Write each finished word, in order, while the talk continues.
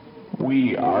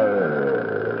We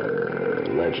are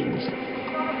legends.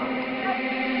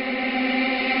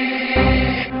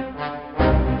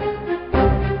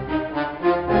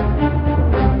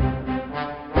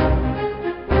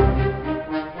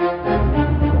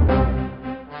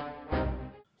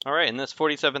 All right, in this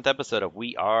 47th episode of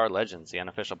We Are Legends, the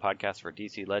unofficial podcast for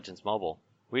DC Legends Mobile,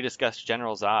 we discuss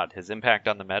General Zod, his impact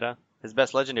on the meta, his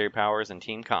best legendary powers, and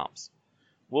team comps.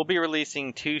 We'll be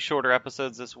releasing 2 shorter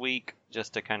episodes this week,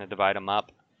 just to kind of divide them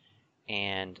up.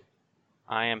 And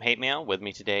I am Hate Mail. With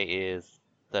me today is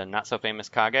the not-so-famous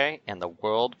Kage and the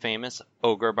world-famous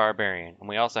Ogre Barbarian. And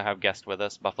we also have guest with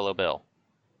us, Buffalo Bill.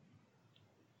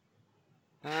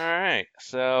 All right,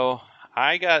 so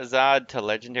I got Zod to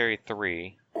Legendary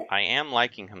 3. I am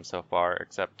liking him so far,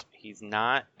 except he's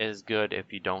not as good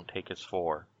if you don't take his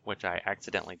 4, which I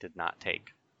accidentally did not take.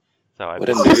 So what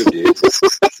a noob, dude.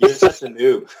 You're such a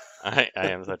noob. I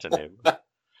am such a noob. That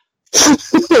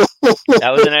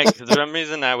was for some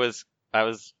reason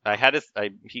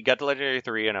he got to Legendary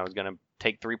 3 and I was going to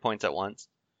take 3 points at once.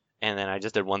 And then I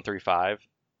just did 1, 3, 5,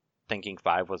 thinking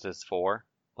 5 was his 4,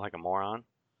 like a moron.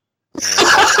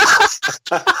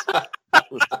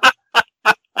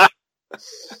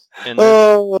 And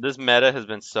this meta has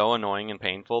been so annoying and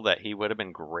painful that he would have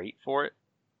been great for it.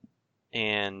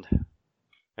 And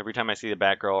every time I see the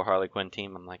Batgirl or Harley Quinn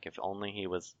team, I'm like, if he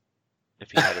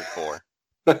had his 4.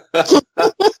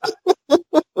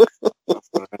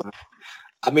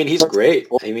 I mean, he's great.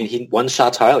 I mean, he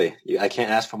one-shots Harley. I can't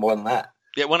ask for more than that.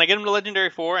 Yeah, when I get him to Legendary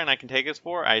 4 and I can take his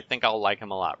 4, I think I'll like him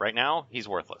a lot. Right now, he's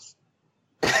worthless.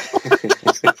 Because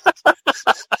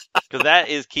that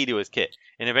is key to his kit.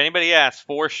 And if anybody asks,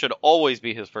 4 should always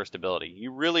be his first ability.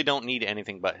 You really don't need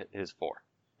anything but his 4.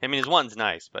 I mean, his 1's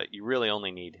nice, but you really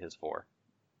only need his 4.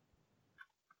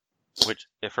 Which,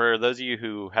 for those of you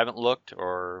who haven't looked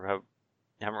or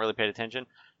haven't really paid attention,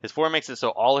 his 4 makes it so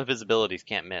all of his abilities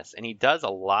can't miss. And he does a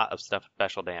lot of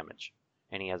special damage.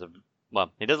 And he does a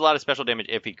lot of special damage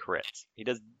if he crits. He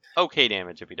does okay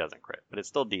damage if he doesn't crit, but it's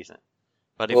still decent.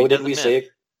 But if he doesn't miss...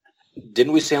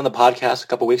 Didn't we say on the podcast a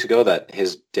couple weeks ago that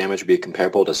his damage would be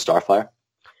comparable to Starfire?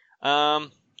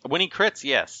 When he crits,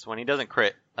 yes. When he doesn't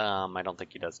crit, I don't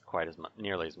think he does quite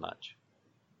nearly as much.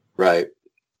 Right.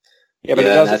 Yeah, but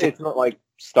it's not like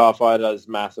Starfire does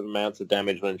massive amounts of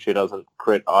damage when she doesn't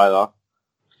crit either.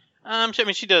 I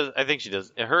mean, she does. I think she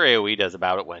does. Her AoE does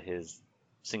about what his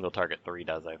single target 3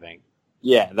 does, I think.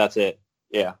 Yeah, that's it.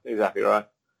 Yeah, exactly right.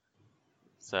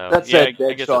 So that's yeah, it.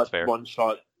 I guess that's fair.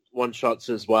 One shots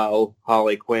as well,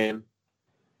 Harley Quinn.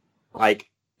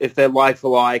 Like, if they're like for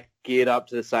like, geared up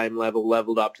to the same level,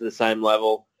 leveled up to the same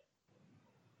level,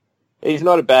 he's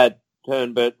not a bad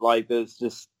turn, but like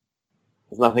there's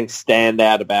nothing stand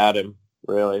out about him,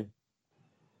 really.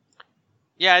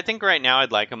 Yeah, I think right now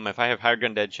I'd like him if I have Higher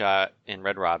Gun Deadshot in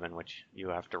Red Robin, which you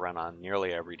have to run on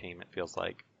nearly every team, it feels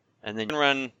like. And then you can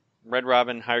run Red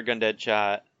Robin, Higher Gun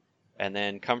Deadshot, and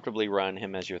then comfortably run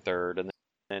him as your third.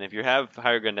 And if you have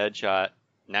Higher Gun Deadshot,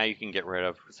 now you can get rid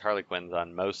of Harley Quinn's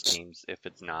on most teams if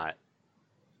it's not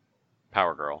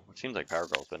Power Girl. It seems like Power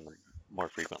Girl's been more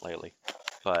frequent lately.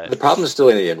 But the problem is still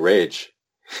in the Enrage.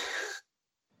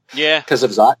 Yeah. Because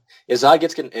if Zod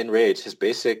gets Enrage, his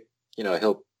basic,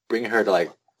 he'll bring her to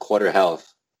like quarter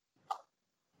health.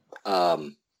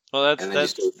 Well,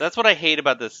 that's what I hate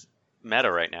about this meta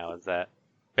right now, is that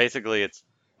basically it's,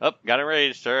 got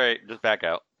Enraged, alright, just back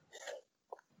out.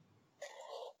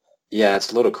 Yeah,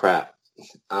 it's a little crap.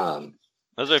 That's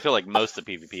what I feel like most of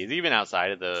the PvPs, even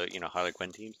outside of the Harley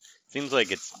Quinn teams, seems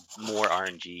like it's more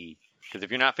RNG. Because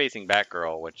if you're not facing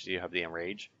Batgirl, which you have the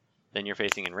Enrage, then you're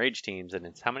facing Enrage teams, and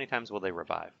it's how many times will they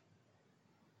revive?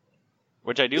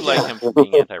 Which I do like him for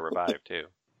being anti-revive too.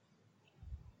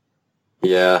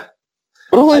 Yeah.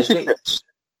 I think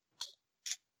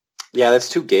that's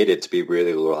too gated to be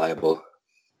really reliable.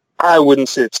 I wouldn't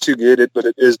say it's too gated, but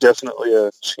it is definitely a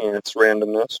chance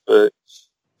randomness. But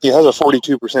he has a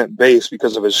 42% base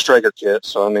because of his striker kit,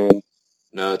 so I mean...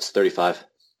 No, it's 35.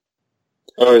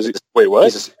 Oh, is he? Wait,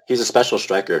 what? He's a special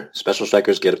striker. Special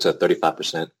strikers get up to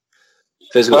 35%.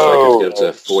 Physical strikers get up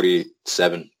to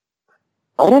 47.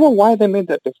 I don't know why they made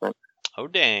that different. Oh,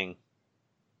 dang.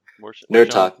 Nerd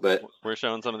talk, but... We're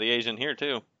showing some of the Asian here,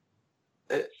 too.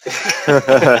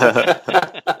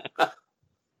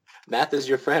 Math is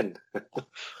your friend.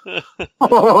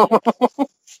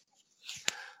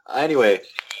 Anyway,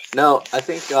 no, I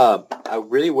think I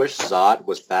really wish Zod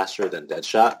was faster than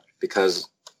Deadshot, because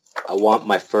I want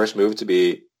my first move to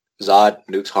be Zod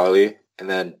nukes Harley, and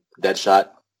then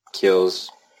Deadshot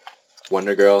kills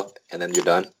Wonder Girl, and then you're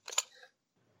done.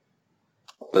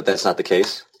 But that's not the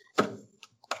case.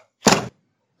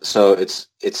 So it's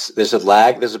there's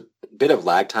a bit of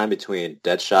lag time between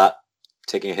Deadshot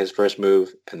taking his first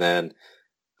move, and then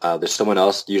there's someone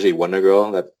else, usually Wonder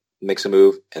Girl, that makes a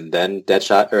move, and then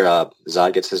Deadshot or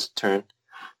Zod gets his turn.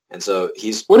 And so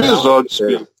he's... What is Zod's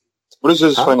speed? What is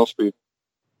his final speed?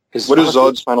 What is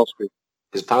Zod's final speed?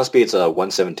 His final speed's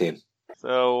 117.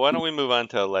 So why don't we move on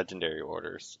to legendary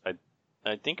orders?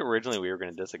 I think originally we were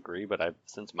going to disagree, but I've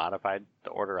since modified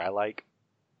the order I like.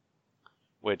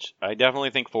 Which I definitely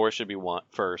think 4 should be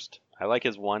first. I like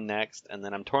his 1 next, and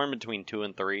then I'm torn between 2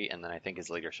 and 3, and then I think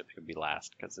his leadership should be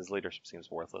last, because his leadership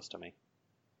seems worthless to me.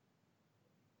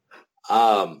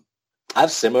 I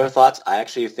have similar thoughts. I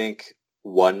actually think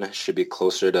 1 should be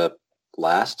closer to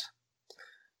last,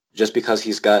 just because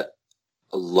he's got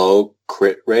a low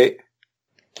crit rate,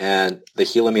 and the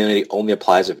heal immunity only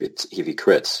applies if he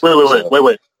crits.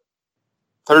 Wait.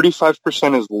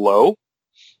 35% is low?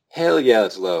 Hell yeah,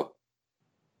 it's low.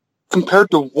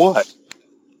 Compared to what?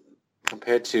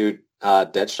 Compared to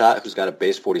Deadshot, who's got a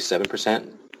base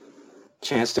 47%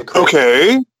 chance to crit.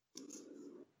 Okay.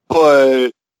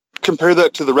 But compare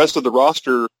that to the rest of the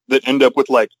roster that end up with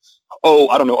a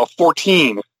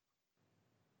 14.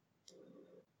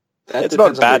 It's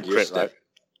not bad crit, right?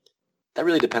 That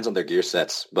really depends on their gear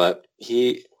sets, but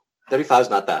 35 is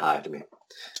not that high to me.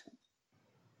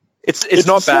 It's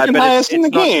not bad, but it's in the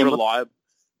not game. reliable.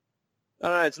 I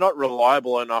don't know, it's not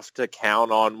reliable enough to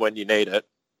count on when you need it.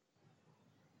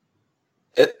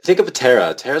 Think of a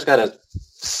Terra. Terra's got a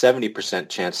 70%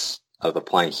 chance of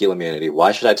applying heal immunity.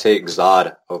 Why should I take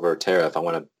Zod over Terra if I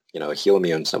want to, heal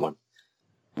immune someone?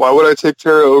 Why would I take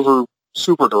Terra over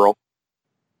Supergirl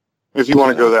if you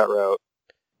want to go that route?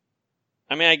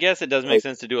 I mean, I guess it does make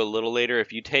sense to do a little later.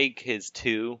 If you take his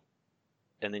 2,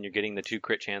 and then you're getting the 2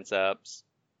 crit chance ups,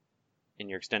 and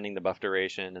you're extending the buff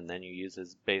duration, and then you use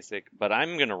his basic. But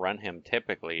I'm going to run him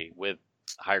typically with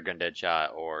Higher Gun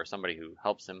Deadshot, or somebody who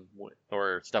helps him,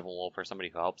 or Steppenwolf, or somebody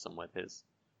who helps him with his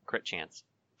crit chance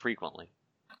frequently.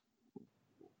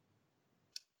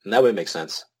 And that would make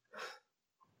sense.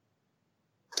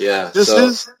 Yeah.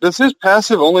 Does his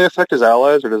passive only affect his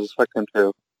allies, or does it affect him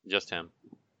too? Just him.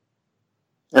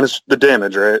 And it's the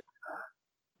damage, right?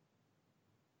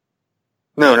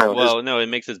 No. Well, no, it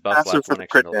makes his buff passive last for one the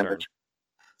extra crit turn. damage.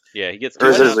 Yeah, he gets. Or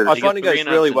is it- I find it goes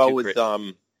really well with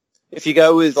if you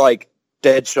go with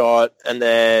Deadshot and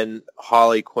then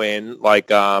Harley Quinn,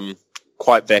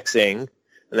 quite vexing, and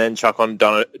then chuck on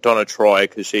Donna Troy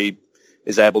because she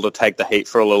is able to take the heat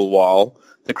for a little while.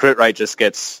 The crit rate just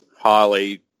gets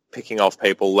Harley picking off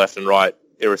people left and right,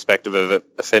 irrespective of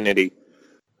affinity.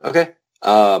 Okay.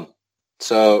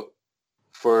 So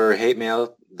for hate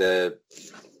mail, the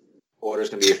order is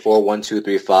going to be 4, 1, 2,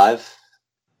 3, 5.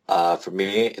 For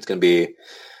me, it's going to be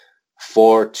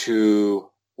 4, 2,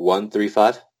 1, 3,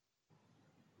 5.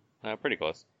 Pretty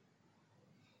close.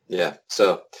 Yeah.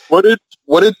 So What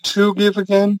did 2 give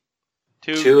again?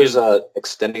 2 is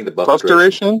extending the buff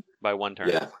Duration? by 1 turn.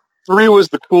 Yeah. 3 was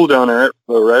the cooldown,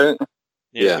 right?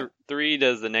 Yeah. 3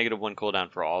 does the -1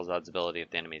 cooldown for all Zod's ability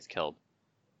if the enemy is killed.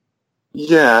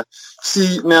 Yeah.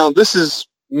 See, now this is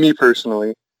me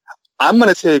personally. I'm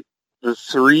going to take the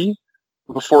 3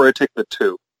 before I take the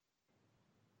 2.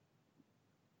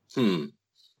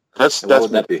 That's what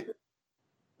would that be?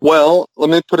 Well, let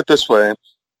me put it this way.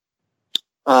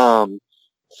 You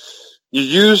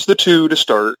use the 2 to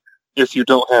start if you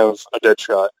don't have a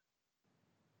Deadshot,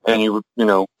 and you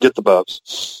get the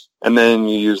buffs, and then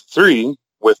you use 3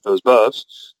 with those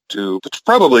buffs to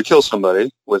probably kill somebody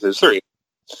with his 3,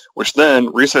 which then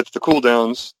resets the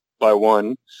cooldowns by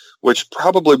 1, which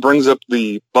probably brings up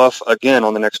the buff again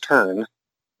on the next turn.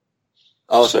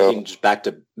 Oh, so he can just back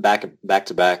to back.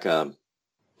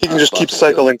 He can just keep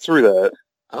cycling through that.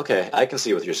 Okay, I can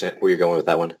see what you're saying, where you're going with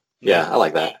that one. Yeah, I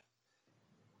like that.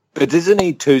 But isn't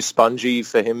he too spongy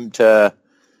for him to...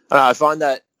 I find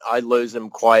that I lose him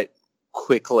quite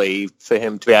quickly for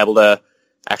him to be able to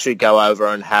actually go over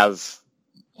and have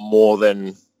more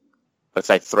than, let's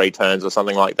say, 3 turns or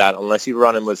something like that, unless you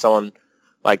run him with someone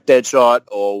like Deadshot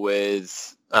or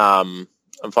with... I'm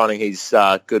finding he's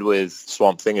good with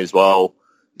Swamp Thing as well.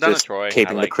 Donna just Troy,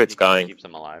 keeping the crits going. Keeps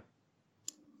him alive.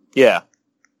 Yeah.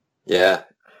 Yeah.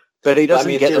 But he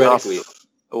doesn't get enough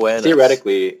awareness.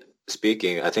 Theoretically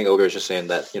speaking, I think Ogre is just saying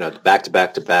that, back to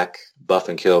back to back, buff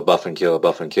and kill, buff and kill,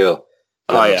 buff and kill.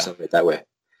 Oh, yeah. That way.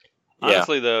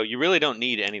 Honestly, though, you really don't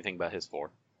need anything but his 4.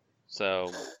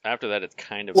 So after that, it's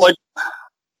kind of...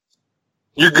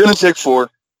 You're going to take 4,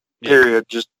 period.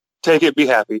 Just take it, be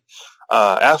happy.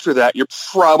 After that, you're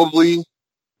probably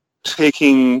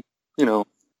taking,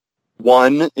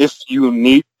 1 if you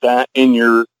need that in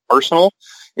your arsenal.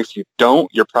 If you don't,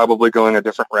 you're probably going a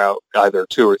different route, either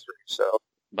 2 or 3. So,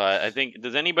 But I think,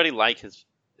 does anybody like his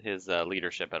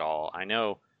leadership at all? I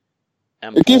know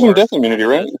M4. it gives him death immunity,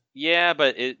 right? Yeah,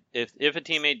 but if a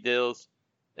teammate deals,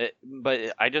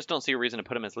 but I just don't see a reason to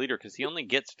put him as leader because he only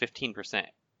gets 15%.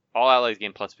 All allies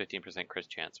gain plus 15% crit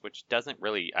chance, which doesn't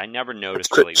really. I never It's noticed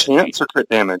crit really. chance or crit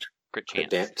damage? Crit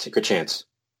chance. Secret chance.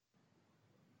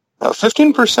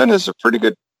 15% is a pretty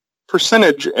good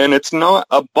percentage, and it's not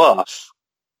a buff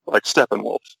like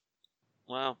Steppenwolf.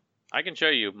 Well, I can show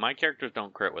you. My characters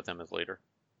don't crit with him as leader.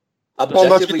 Well,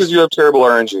 that's because you have terrible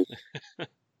RNG.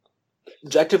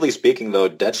 Objectively speaking, though,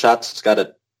 Deadshot's got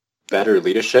a better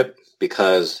leadership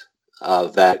because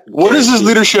of that. What is his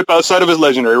leadership outside of his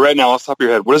legendary right now, off the top of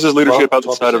your head? What is his leadership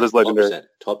outside of his legendary?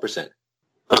 12%.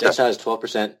 Okay. Deadshot has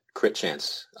 12% crit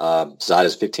chance. Zod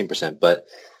is 15%. But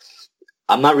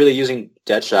I'm not really using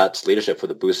Deadshot's leadership for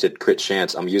the boosted crit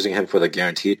chance. I'm using him for the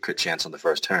guaranteed crit chance on the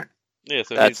first turn. Yeah,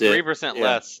 so That's he's it. 3% Yeah.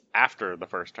 less after the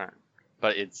first turn.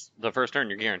 But it's the first turn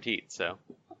you're guaranteed, so.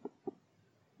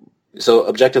 So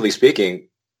objectively speaking,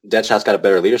 Deadshot's got a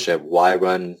better leadership. Why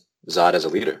run Zod as a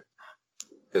leader?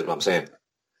 Is what I'm saying.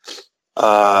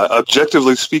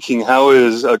 Objectively speaking, how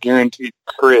is a guaranteed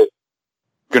crit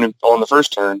going to, on the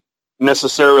first turn,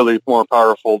 necessarily more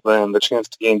powerful than the chance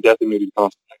to gain death immunity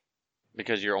constantly?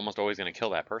 Because you're almost always going to kill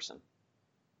that person.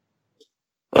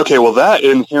 Okay, well that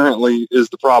inherently is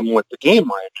the problem with the game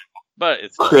right now. But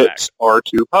it's still Crits are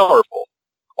too powerful.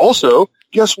 Also,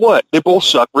 guess what? They both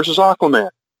suck versus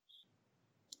Aquaman.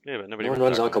 Yeah, but nobody No one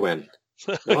runs Aquaman.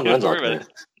 Aquaman. No one runs Don't worry about Aquaman.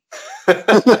 it.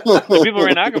 If people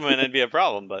ran Aquaman, it'd be a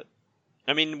problem. But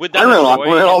I mean, with I run Donna Troy,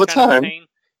 Aquaman all the it's kind of a time. pain,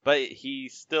 but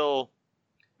he's still.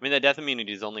 I mean, the death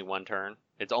immunity is only one turn.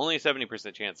 It's only a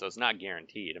 70% chance, so it's not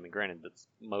guaranteed. I mean, granted, that's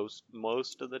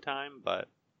most of the time, but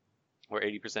or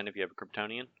 80% if you have a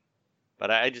Kryptonian.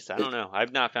 But I don't know.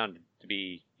 I've not found it to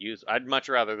be used. I'd much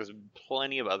rather. There's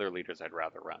plenty of other leaders I'd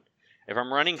rather run. If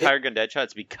I'm running Higher Gun Deadshot,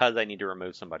 it's because I need to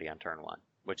remove somebody on turn 1,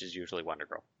 which is usually Wonder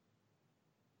Girl.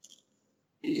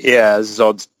 Yeah,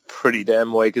 Zod's pretty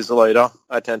damn weak as a leader.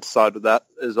 I tend to side with that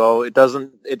as well. It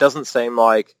doesn't seem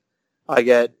like I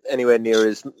get anywhere near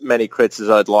as many crits as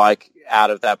I'd like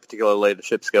out of that particular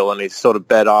leadership skill, and he's sort of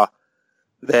better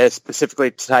there specifically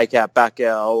to take out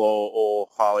Batgirl or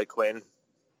Harley Quinn.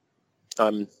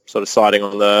 I'm sort of siding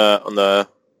on the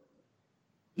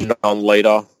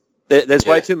non-leader. There's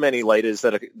way too many leaders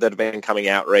that have been coming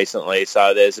out recently,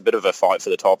 so there's a bit of a fight for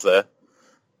the top there.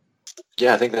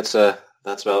 Yeah, I think that's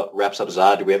about wraps up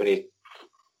Zod. Do we have any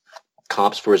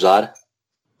comps for Zod?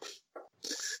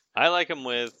 I like him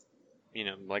with,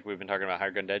 like we've been talking about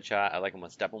Higher Gun Deadshot. I like him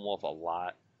with Steppenwolf a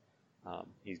lot.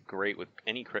 He's great with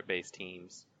any crit-based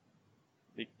teams.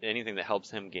 Anything that helps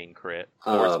him gain crit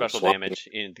or special damage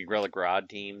in the Relic Rod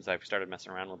teams, I've started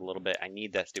messing around with a little bit. I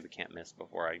need that stupid can't miss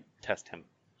before I test him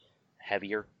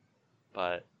heavier.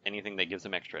 But anything that gives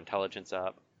him extra intelligence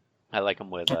up, I like him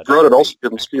with. Rod would also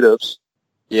give him speed ups.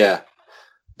 Yeah,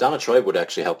 Donna Troy would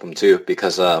actually help him too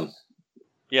because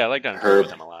yeah, I like Donna Troy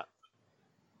with him a lot.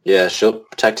 Yeah, she'll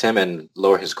protect him and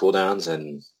lower his cooldowns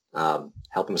and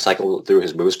help him cycle through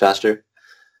his moves faster.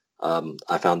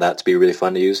 I found that to be really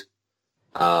fun to use.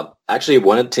 Actually,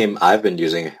 one of the team I've been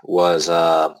using was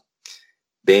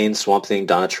Bane, Swamp Thing,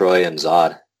 Donna Troy, and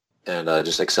Zod, and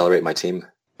just accelerate my team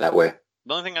that way.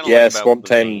 The only thing I don't like about Swamp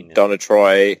Team, Donna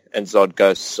Troy, and Zod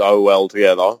go so well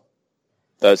together.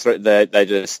 Those three, they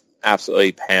just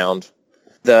absolutely pound.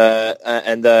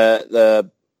 The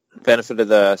benefit of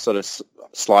the sort of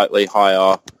slightly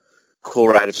higher cool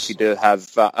rate if you do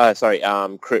have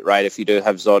crit rate if you do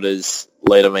have Zod as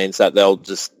leader means that they'll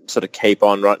just sort of keep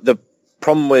on right. The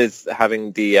problem with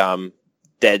having the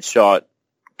Deadshot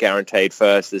guaranteed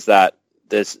first is that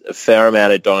there's a fair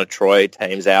amount of Donna Troy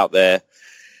teams out there,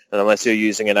 and unless you're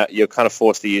using you're kind of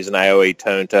forced to use an AoE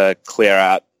turn to clear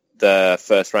out the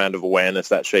first round of awareness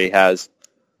that she has.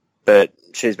 But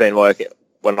she's been working.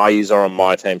 When I use her on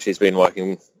my team, she's been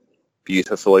working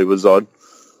beautifully with Zod.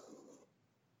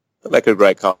 They make a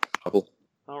great couple.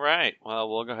 All right. Well,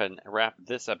 we'll go ahead and wrap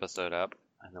this episode up,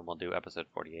 and then we'll do episode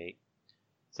 48.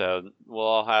 So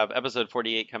we'll have episode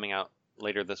 48 coming out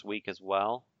later this week as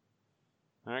well.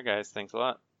 All right, guys. Thanks a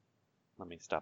lot. Let me stop.